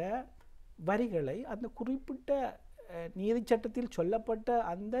கணிக்கப்பட்ட வரிகளை அந்த குறிப்பிட்ட நீதி சட்டத்தில் சொல்லப்பட்ட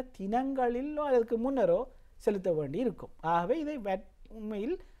அந்த தினங்களிலோ அதற்கு முன்னரோ செலுத்த வேண்டி இருக்கும். ஆகவே இதை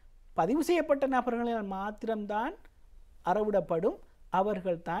உண்மையில் பதிவு செய்யப்பட்ட நபர்களினால் மாத்திரம்தான் அறவிடப்படும்.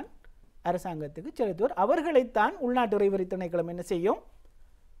 அவர்கள்தான் அரசாங்கத்துக்கு செலுத்துவர். அவர்களைத்தான் உள்நாட்டு இறைவரி திணைக்களம் என்ன செய்யும்,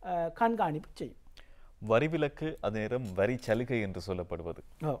 கண்காணிப்பு செய்யும். வரி விலக்கு, அதே நேரம் வரி சலுகை என்று சொல்லப்படுவது,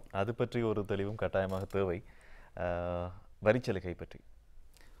 அது பற்றி ஒரு தெளிவும் கட்டாயமாக தேவை. வரி சலுகை பற்றி.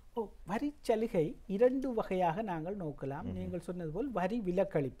 வரி சலுகை 2 வகையாக நாங்கள் நோக்கலாம். நீங்கள் சொன்னது போல் வரி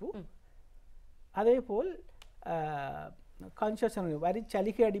விலக்களிப்பு, அதே போல் கன்செஷன் வரி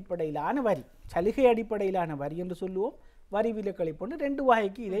சலுகை அடிப்படையிலான வரி. சலுகை அடிப்படையிலான வரி என்று சொல்லுவோம், வரி விலக்களிப்பு 2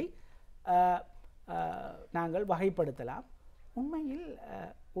 வகைக்கு இதை நாங்கள் வகைப்படுத்தலாம். உண்மையில்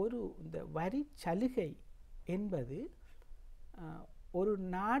இந்த வரி சலுகை என்பது ஒரு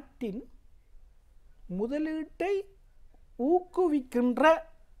நாட்டின் முதலீட்டை ஊக்குவிக்கின்ற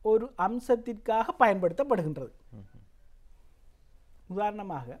ஒரு அம்சத்திற்காக பயன்படுத்தப்படுகின்றது.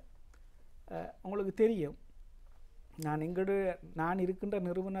 உதாரணமாக உங்களுக்கு தெரியும், நான் இருக்கின்ற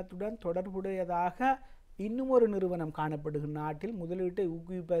நிறுவனத்துடன் தொடர்புடையதாக இன்னும் ஒரு நிறுவனம் காணப்படுகின்ற, நாட்டில் முதலீட்டை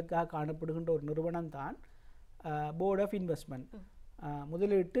ஊக்குவிப்பதற்காக காணப்படுகின்ற ஒரு நிறுவனம் தான் போர்ட் ஆஃப் இன்வெஸ்ட்மெண்ட்,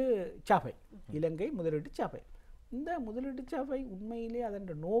 முதலீட்டு சபை, இலங்கை முதலீட்டு சபை. இந்த முதலீட்டு சபை உண்மையிலே அதன்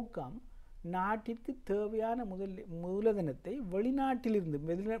நோக்கம் நாட்டிற்கு தேவையான மூலதனத்தை வெளிநாட்டிலிருந்து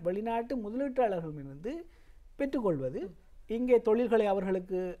வெளிநாட்டு முதலீட்டாளர்களிலிருந்து பெற்றுக்கொள்வது, இங்கே தொழில்களை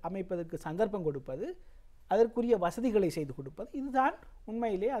அவர்களுக்கு அமைப்பதற்கு சந்தர்ப்பம் கொடுப்பது, அதற்குரிய வசதிகளை செய்து கொடுப்பது, இதுதான்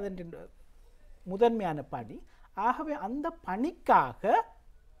உண்மையிலே அதன் முதன்மையான பணி. ஆகவே அந்த பணிக்காக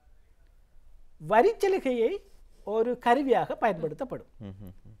வரிச்சலுகையை ஒரு கருவியாக பயன்படுத்தப்படும்.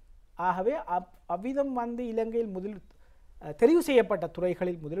 ஆகவே அவ்விதம் இலங்கையில் தெரிவு செய்யப்பட்ட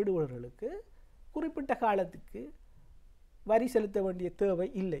துறைகளில் முதலீடுபவர்களுக்கு குறிப்பிட்ட காலத்துக்கு வரி செலுத்த வேண்டிய தேவை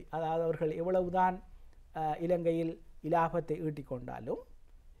இல்லை. அதாவது அவர்கள் எவ்வளவுதான் இலங்கையில் இலாபத்தை ஈட்டிக்கொண்டாலும்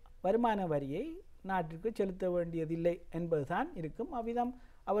வருமான வரியை நாட்டிற்கு செலுத்த வேண்டியதில்லை என்பதுதான் இருக்கும். அவ்விதம்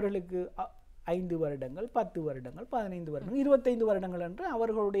அவர்களுக்கு 5 வருடங்கள், 10 வருடங்கள், 15 வருடங்கள், 25 வருடங்கள் என்று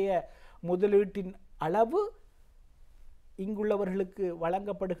அவர்களுடைய முதலீட்டின் அளவு, இங்குள்ளவர்களுக்கு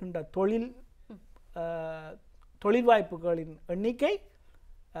வழங்கப்படுகின்ற தொழில் வாய்ப்புகளின் எண்ணிக்கை,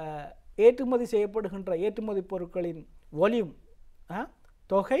 ஏற்றுமதி செய்யப்படுகின்ற ஏற்றுமதி பொருட்களின் வால்யூம்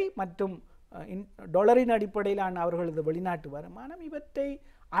தொகை மற்றும் டாலரின் அடிப்படையிலான அவர்களது வெளிநாட்டு வருமானம், இவற்றை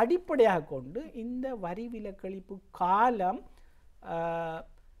அடிப்படையாக கொண்டு இந்த வரி விலக்களிப்பு காலம்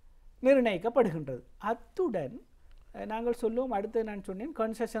நிர்ணயிக்கப்படுகின்றது. அத்துடன் நாங்கள் சொல்லுவோம், அடுத்து நான் சொன்னேன்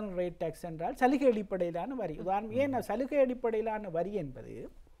கன்செஷன் ரேட் டேக்ஸ் என்றால் சலுகை அடிப்படையிலான வரி. உதாரணம், ஏன் சலுகை அடிப்படையிலான வரி என்பது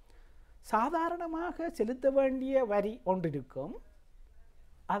சாதாரணமாக செலுத்த வேண்டிய வரி ஒன்றிருக்கும்,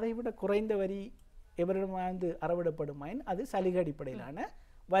 அதைவிட குறைந்த வரி எவரிடமாந்து அறவிடப்படுமாயின் அது சலுகை அடிப்படையிலான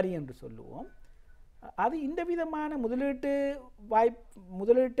வரி என்று சொல்லுவோம். அது இந்த விதமான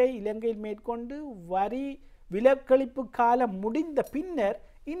முதலீட்டை இலங்கையில் மேற்கொண்டு வரி விலக்களிப்பு காலம் முடிந்த பின்னர்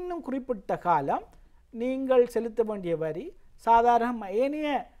இன்னும் குறிப்பிட்ட காலம் நீங்கள் செலுத்த வேண்டிய வரி சாதாரண ஏனைய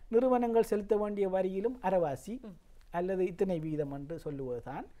நிறுவனங்கள் செலுத்த வேண்டிய வரியிலும் அரைவாசி அல்லது இத்தனை வீதம் என்று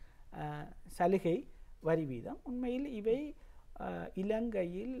சொல்லுவதுதான் சலுகை வரி வீதம். உண்மையில் இவை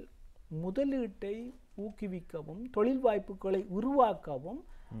இலங்கையில் முதலீட்டை ஊக்குவிக்கவும் தொழில் வாய்ப்புகளை உருவாக்கவும்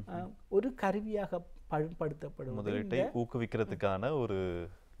ஒரு கருவியாக பயன்படுத்தப்படும். முதலீட்டை ஊக்குவிக்கிறதுக்கான ஒரு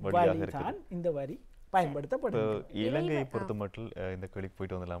வழியாக தான் இந்த வரி பயன்படுத்தப்படும். இலங்கையை பொறுத்த மட்டும் இந்த கேள்விக்கு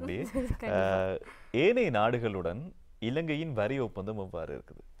போயிட்டு வந்துடலாம். அப்படியே ஏனைய நாடுகளுடன் இலங்கையின் வரி ஒப்பந்தம் எவ்வாறு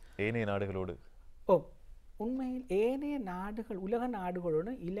இருக்குது? ஏனைய நாடுகளோடு உண்மையில் ஏனைய நாடுகள், உலக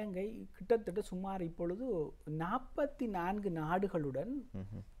நாடுகளுடன் இலங்கை கிட்டத்தட்ட சுமார் இப்பொழுது 44 நாடுகளுடன்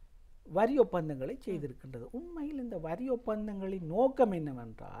வரி ஒப்பந்தங்களை செய்திருக்கின்றது. உண்மையில் இந்த வரி ஒப்பந்தங்களின் நோக்கம்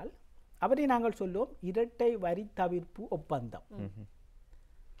என்னவென்றால், அவரை நாங்கள் சொல்லுவோம் இரட்டை வரி தவிர்ப்பு ஒப்பந்தம்.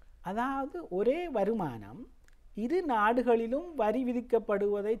 அதாவது ஒரே வருமானம் இரு நாடுகளிலும் வரி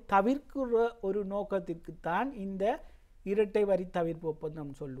விதிக்கப்படுவதை தவிர்க்கிற ஒரு நோக்கத்திற்குத்தான் இந்த இரட்டை வரி தவிர்ப்பு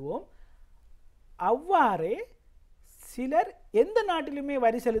ஒப்பந்தம் சொல்லுவோம். அவ்வாறே சிலர் எந்த நாட்டிலுமே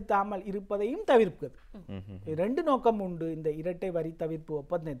வரி செலுத்தாமல் இருப்பதையும் தவிர்ப்பது. 2 நோக்கம் உண்டு இந்த இரட்டை வரி தவிர்ப்பு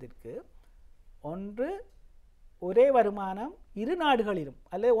ஒப்பந்தத்திற்கு. ஒன்று, ஒரே வருமானம் இரு நாடுகளிலும்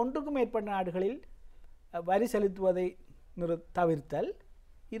அல்லது ஒன்றுக்கும் மேற்பட்ட நாடுகளில் வரி செலுத்துவதை தவிர்த்தல்.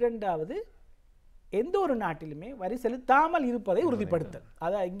 இரண்டாவது, எந்த ஒரு நாட்டிலுமே வரி செலுத்தாமல் இருப்பதை உறுதிப்படுத்தல்.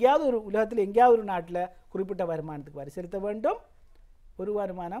 அதாவது எங்கேயாவது ஒரு உலகத்தில் எங்கேயாவது ஒரு நாட்டில் குறிப்பிட்ட வருமானத்துக்கு வரி செலுத்த வேண்டும், ஒரு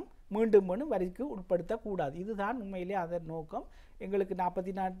வருமானம் மீண்டும் மீண்டும் வரிக்கு உட்படுத்தக்கூடாது. இதுதான் உண்மையிலே அதன் நோக்கம். எங்களுக்கு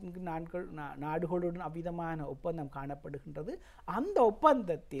 44 நாடுகளுடன் அவ்விதமான ஒப்பந்தம் காணப்படுகின்றது. அந்த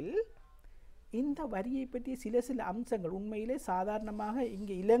ஒப்பந்தத்தில் இந்த வரியை பற்றிய சில அம்சங்கள் உண்மையிலே சாதாரணமாக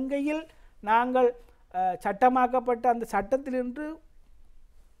இங்கே இலங்கையில் நாங்கள் சட்டமாக்கப்பட்ட அந்த சட்டத்திலிருந்து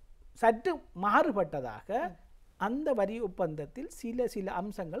சற்று மாறுபட்டதாக அந்த வரி ஒப்பந்தத்தில் சில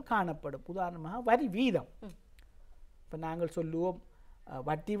அம்சங்கள் காணப்படும். உதாரணமாக வரி வீதம். இப்போ நாங்கள் சொல்லுவோம்,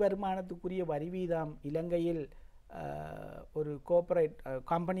 வட்டி வருமானத்துக்குரிய வரி வீதம் இலங்கையில் ஒரு கோஆபரேட்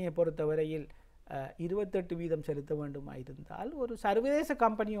கம்பெனியை பொறுத்தவரையில் 28% செலுத்த வேண்டுமா இருந்தால், ஒரு சர்வதேச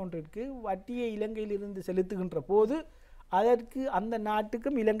கம்பெனி ஒன்றிற்கு வட்டியை இலங்கையிலிருந்து செலுத்துகின்ற போது அதற்கு அந்த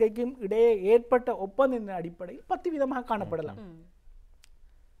நாட்டுக்கும் இலங்கைக்கும் இடையே ஏற்பட்ட ஒப்பந்தத்தின் அடிப்படையில் 10% காணப்படலாம்.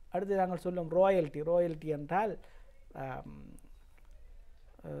 அடுத்து நாங்கள் சொல்லும் ராயல்ட்டி என்றால்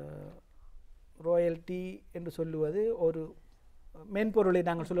ராயல்ட்டி என்று சொல்லுவது ஒரு மென்பொருளை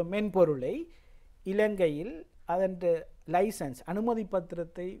நாங்கள் சொல்லுவோம். மென்பொருளை இலங்கையில் அதன் லைசன்ஸ் அனுமதி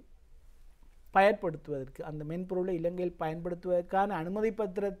பத்திரத்தை பயன்படுத்துவதற்கு, அந்த மென்பொருளை இலங்கையில் பயன்படுத்துவதற்கான அனுமதி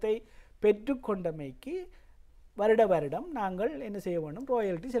பத்திரத்தை பெற்றுக்கொண்டமைக்கு வருடம் நாங்கள் என்ன செய்ய வேண்டும்,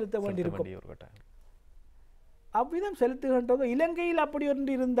 ராயல்ட்டி செலுத்த வேண்டியிருக்கும். அவ்விதம் செலுத்துகின்றதோ இலங்கையில் அப்படி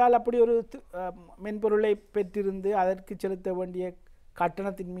ஒன்று இருந்தால், அப்படி ஒரு மென்பொருளை பெற்றிருந்து அதற்கு செலுத்த வேண்டிய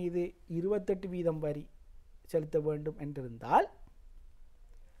கட்டணத்தின் மீது 28% வரி செலுத்த வேண்டும் என்றிருந்தால்,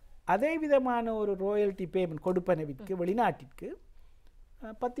 அதே விதமான ஒரு ராயல்ட்டி பேமெண்ட் கொடுப்பனவிற்கு வெளிநாட்டிற்கு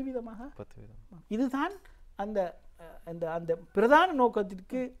 10% இதுதான் அந்த அந்த அந்த பிரதான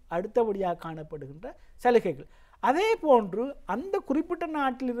நோக்கத்திற்கு அடுத்தபடியாக காணப்படுகின்ற சலுகைகள். அதே போன்று அந்த குறிப்பிட்ட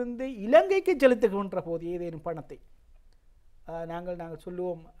நாட்டிலிருந்து இலங்கைக்கு செலுத்துகின்ற போது ஏதேனும் பணத்தை நாங்கள்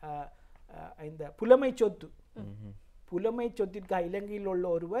சொல்லுவோம் இந்த புலமை சொத்து, புலமை சொத்திற்காக இலங்கையில் உள்ள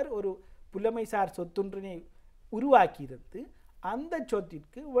ஒருவர் ஒரு புலமைசார் சொத்தொன்றினை உருவாக்கியிருந்து அந்த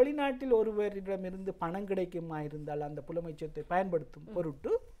சொத்திற்கு வெளிநாட்டில் ஒருவரிடமிருந்து பணம் கிடைக்குமா இருந்தால் அந்த புலமை சொத்தை பயன்படுத்தும்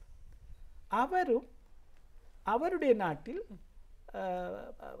பொருட்டு அவரும் அவருடைய நாட்டில்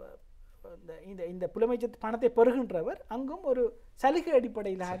இந்த புலமை சொத்து பணத்தை பெறுகின்றவர் அங்கும் ஒரு சலுகை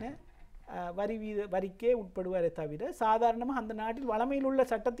அடிப்படையிலான வரிக்கே உட்படுவாரே தவிர சாதாரணமாக அந்த நாட்டில் வழமையில் உள்ள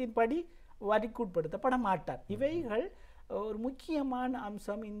சட்டத்தின்படி வரிக்கு உட்படுத்தப்பட மாட்டார். இவைகள் ஒரு முக்கியமான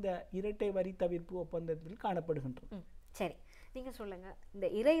அம்சம் இந்த இரட்டை வரி தவிர்ப்பு ஒப்பந்தத்தில் காணப்படுகின்றது. சரி, நீங்க சொல்லுங்க, இந்த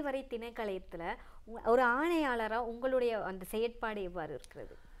இறைவரி திணைக்களத்தில் ஒரு ஆணையாளராக உங்களுடைய அந்த செயற்பாடு எவ்வாறு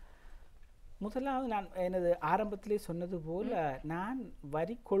இருக்கிறது? முதலாவது நான் எனது ஆரம்பத்திலே சொன்னது போல நான்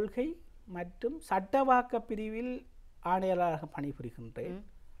வரி கொள்கை மற்றும் சட்டவாக்க பிரிவில் ஆணையாளராக பணிபுரிகின்றேன்.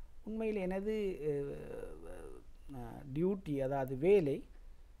 உண்மையில் எனது டியூட்டி, அதாவது வேலை,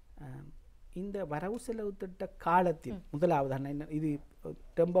 இந்த வரவு செலவு திட்ட காலத்தில் முதலாவது இது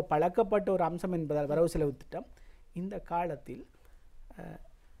ரொம்ப பழக்கப்பட்ட ஒரு அம்சம் என்பதால் வரவு செலவு திட்டம் இந்த காலத்தில்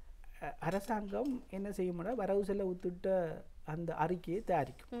அரசாங்கம் என்ன செய்யும், வரவு செலவு திட்ட அந்த அறிக்கையை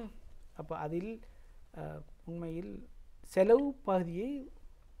தயாரிக்கும். அப்போ அதில் உண்மையில் செலவு பகுதியை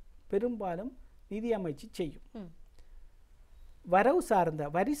பெரும்பாலும் நிதி அமைச்சு செய்யும். வரவு சார்ந்த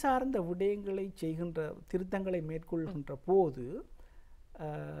வரி சார்ந்த விடயங்களை செய்கின்ற திருத்தங்களை மேற்கொள்கின்ற போது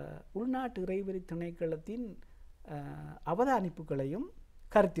உள்நாட்டு இறைவரி திணைக்களத்தின் அவதானிப்புகளையும்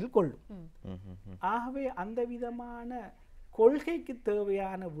கருத்தில் கொள்ளும். ஆகவே அந்த விதமான கொள்கைக்கு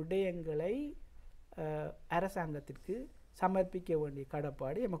தேவையான விடயங்களை அரசாங்கத்திற்கு சமர்ப்பிக்க வேண்டிய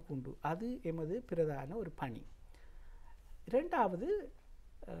கடப்பாடு எமக்கு உண்டு. அது எமது பிரதான ஒரு பணி. இரண்டாவது,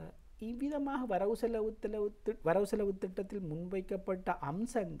 இவ்விதமாக வரவு செலவு திட்டத்தில் முன்வைக்கப்பட்ட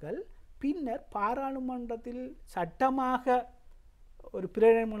அம்சங்கள் பின்னர் பாராளுமன்றத்தில் சட்டமாக ஒரு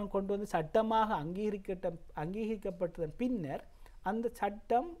பிரேரணை மூலம் கொண்டு வந்து சட்டமாக அங்கீகரிக்கப்பட்டதன் பின்னர் அந்த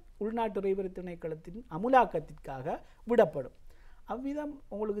சட்டம் உள்நாட்டு இறைவரி திணைக்களத்தின் அமுலாக்கத்திற்காக விடப்படும். அவ்விதம்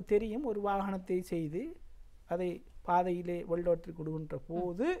உங்களுக்கு தெரியும், ஒரு வாகனத்தை செய்து அதை பாதையிலே வெள்ளோற்றி கொடுக்கின்ற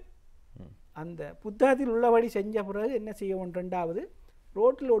போது அந்த புத்தகத்தில் உள்ளபடி செஞ்ச பிறகு என்ன செய்ய வேண்டும், ரெண்டாவது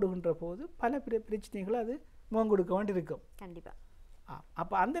ரோட்டில் ஓடுகின்ற போது பல பிரச்சனைகள் அது முகம் கொடுக்க வேண்டியிருக்கும். கண்டிப்பாக.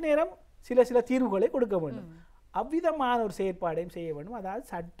 அப்போ அந்த நேரம் சில தீர்வுகளை கொடுக்க வேண்டும். அவ்விதமான ஒரு செயற்பாடையும் செய்ய வேண்டும். அதாவது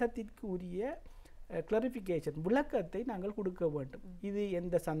சட்டத்திற்கு உரிய கிளாரிஃபிகேஷன், விளக்கத்தை நாங்கள் கொடுக்க வேண்டும். இது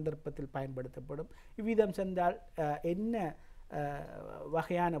எந்த சந்தர்ப்பத்தில் பயன்படுத்தப்படும், இவ்விதம் சென்றால் என்ன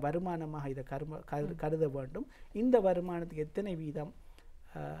வகையான வருமானமாக இதை கருத வேண்டும், இந்த வருமானத்துக்கு எத்தனை வீதம்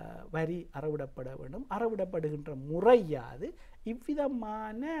வரி அறவிடப்பட வேண்டும், அறவிடப்படுகின்ற முறையாது,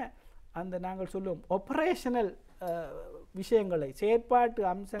 இவ்விதமான அந்த நாங்கள் சொல்லுவோம் ஆபரேஷனல் விஷயங்களை, செயற்பாட்டு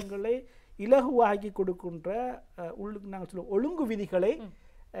அம்சங்களை இலகுவாக்கி கொடுக்கின்ற நாங்கள் சொல்லுவோம் ஒழுங்கு விதிகளை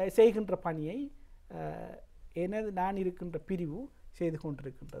செய்கின்ற பணியை நான் இருக்கின்ற பிரிவு செய்து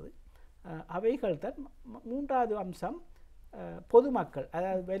கொண்டிருக்கின்றது. அவைகள் தான். மூன்றாவது அம்சம், பொதுமக்கள்,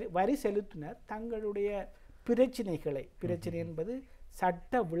 அதாவது வரி செலுத்தினர் தங்களுடைய பிரச்சனை என்பது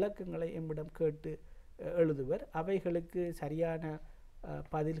சட்ட விளக்கங்களை எம்மிடம் கேட்டு எழுதுவர். அவைகளுக்கு சரியான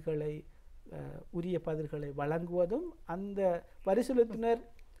பதில்களை, உரிய பதில்களை வழங்குவதும், அந்த வரி செலுத்தினர்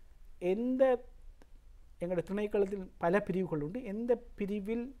எங்களுடைய திணைக்களத்தில் பல பிரிவுகள் உண்டு, எந்த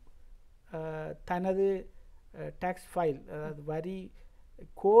பிரிவில் தனது டாக்ஸ் ஃபைல், அதாவது வரி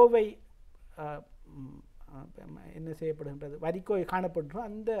கோவை என்ன செய்யப்படுகின்றது, வரிக்கோவை காணப்படுகிறோம்,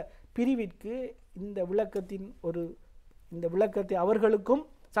 அந்த பிரிவிற்கு இந்த விளக்கத்தை அவர்களுக்கும்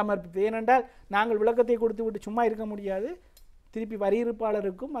சமர்ப்பித்து. ஏனென்றால் நாங்கள் விளக்கத்தை கொடுத்து விட்டு சும்மா இருக்க முடியாது, திருப்பி வரி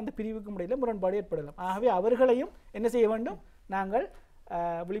இருப்பாளருக்கும் அந்த பிரிவுக்கும் இடையில முரண்பாடு ஏற்படலாம். ஆகவே அவர்களையும் என்ன செய்ய வேண்டும், நாங்கள்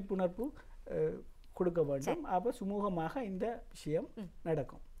விழிப்புணர்வு கொடுக்க வேண்டும். அப்போ சுமூகமாக இந்த விஷயம்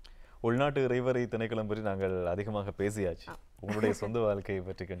நடக்கும். உள்நாட்டு இறைவரி திணைக்களம் பற்றி நாங்கள் அதிகமாக பேசியாச்சு. உங்களுடைய சொந்த வாழ்க்கையை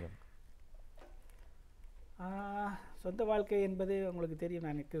பற்றி கொஞ்சம். சொந்த வாழ்க்கை என்பது உங்களுக்கு தெரியும்,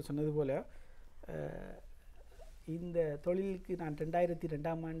 நான் எனக்கு சொன்னது போல இந்த தொழிலுக்கு நான்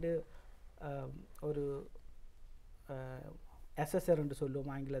 2002ஆம் ஆண்டு ஒரு எஸ்எஸ்ஆர் என்று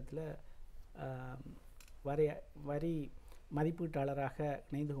சொல்லுவோம் ஆங்கிலத்தில், வரி மதிப்பீட்டாளராக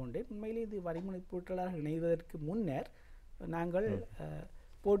இணைந்து கொண்டேன். உண்மையிலே இது வரி மதிப்பீட்டாளராக இணைவதற்கு முன்னர் நாங்கள்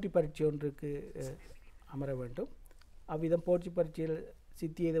போட்டி பரீட்சை ஒன்றுக்கு அமர வேண்டும். அவ்விதம் போட்டி பரீட்சையில்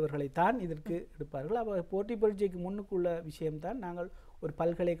சித்தியவர்களைத்தான் இதற்கு எடுப்பார்கள். அப்போ போட்டி பரீட்சைக்கு முன்னுக்குள்ள விஷயம்தான், நாங்கள் ஒரு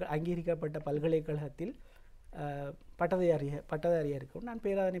அங்கீகரிக்கப்பட்ட பல்கலைக்கழகத்தில் பட்டதாரியாக இருக்கணும். நான்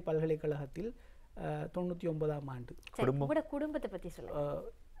பேராதனை பல்கலைக்கழகத்தில் 99ஆம் ஆண்டு குடும்பத்தை பற்றி சொல்ல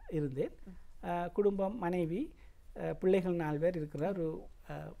இருந்தேன். குடும்பம், மனைவி, பிள்ளைகள் 4 பேர் இருக்கிறார். ஒரு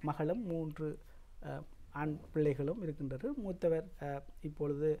மகளும் 3 ஆண் பிள்ளைகளும் இருக்கின்றது. மூத்தவர்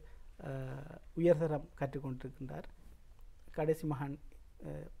இப்பொழுது உயர்தரம் கற்றுக்கொண்டிருக்கின்றார். கடைசி மகன்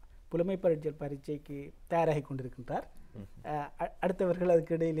புலமை பரீட்சைக்கு தயாராகி கொண்டிருக்கின்றார். அடுத்தவர்கள்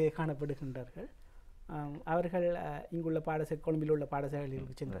அதுக்கு இடையிலே காணப்படுகின்றார்கள். அவர்கள் இங்குள்ள கொழும்பில் உள்ள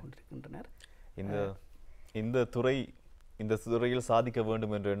பாடசாலைகளுக்கு சென்று கொண்டிருக்கின்றனர். இந்த துறையில் சாதிக்க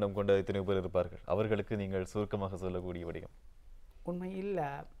வேண்டும் என்ற எண்ணம் கொண்ட எத்தனை பேர் இருப்பார்கள்? அவர்களுக்கு நீங்கள் சுருக்கமாக சொல்லக்கூடிய விடயம். உண்மையில்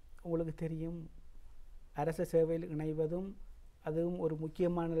உங்களுக்கு தெரியும், அரச சேவையில் இணைவதும் அதுவும் ஒரு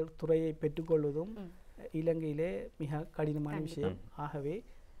முக்கியமான துறையை பெற்றுக்கொள்வதும் இலங்கையிலே மிக கடினமான விஷயம். ஆகவே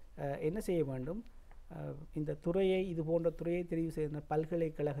என்ன செய்ய வேண்டும், இந்த துறையை, இது போன்ற துறையை தெரிவு செய்த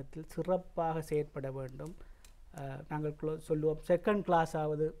பல்கலைக்கழகத்தில் சிறப்பாக செயற்பட வேண்டும். நாங்கள் சொல்லுவோம், செகண்ட்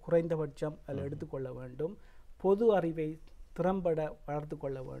கிளாஸாவது குறைந்தபட்சம் அதில் எடுத்துக்கொள்ள வேண்டும். பொது அறிவை திறம்பட வளர்த்து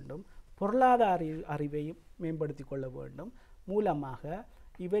கொள்ள வேண்டும். பொருளாதார அறிவையும் மேம்படுத்தி கொள்ள வேண்டும். மூலமாக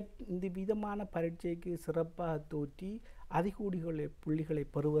இந்த விதமான பரீட்சைக்கு சிறப்பாக தோற்றி அதிகூடிகளை புள்ளிகளை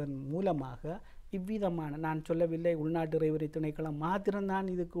பெறுவதன் மூலமாக இவ்விதமான, நான் சொல்லவில்லை உள்நாட்டு இறைவரி திணைக்களம்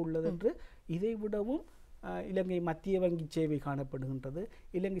மாத்திரம்தான் இதுக்கு உள்ளது என்று, இதை விடவும் இலங்கை மத்திய வங்கி சேவை காணப்படுகின்றது,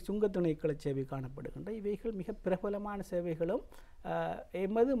 இலங்கை சுங்க திணைக்கள சேவை காணப்படுகின்றது. இவைகள் மிக பிரபலமான சேவைகளும்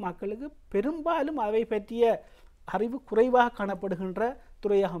எமது மக்களுக்கு பெரும்பாலும் அவை பற்றிய அறிவு குறைவாக காணப்படுகின்ற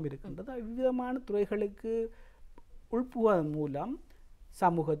துறையாகவும் இருக்கின்றது. இவ்விதமான துறைகளுக்கு உள்புவதன் மூலம்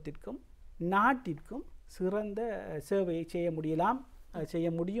சமூகத்திற்கும் நாட்டிற்கும் சிறந்த சேவையை செய்ய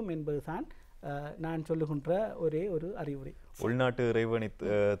முடியும் என்பதுதான் நான் சொல்லுகின்ற ஒரே ஒரு அறிவுரை. உள்நாட்டு இறைவனி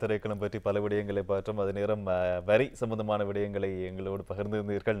திரைக்களம் பற்றி பல விடயங்களை பார்த்தோம். அது நேரம் வரி சம்பந்தமான விடயங்களை எங்களோடு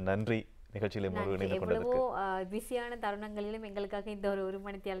பகிர்ந்திருந்தீர்கள். நன்றி. நிகழ்ச்சியில் எவ்வளவோ பிஸியான தருணங்களிலும் எங்களுக்காக இந்த ஒரு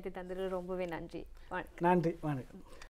மணித்தியாலத்தை தந்தது ரொம்பவே நன்றி. நன்றி, வணக்கம்.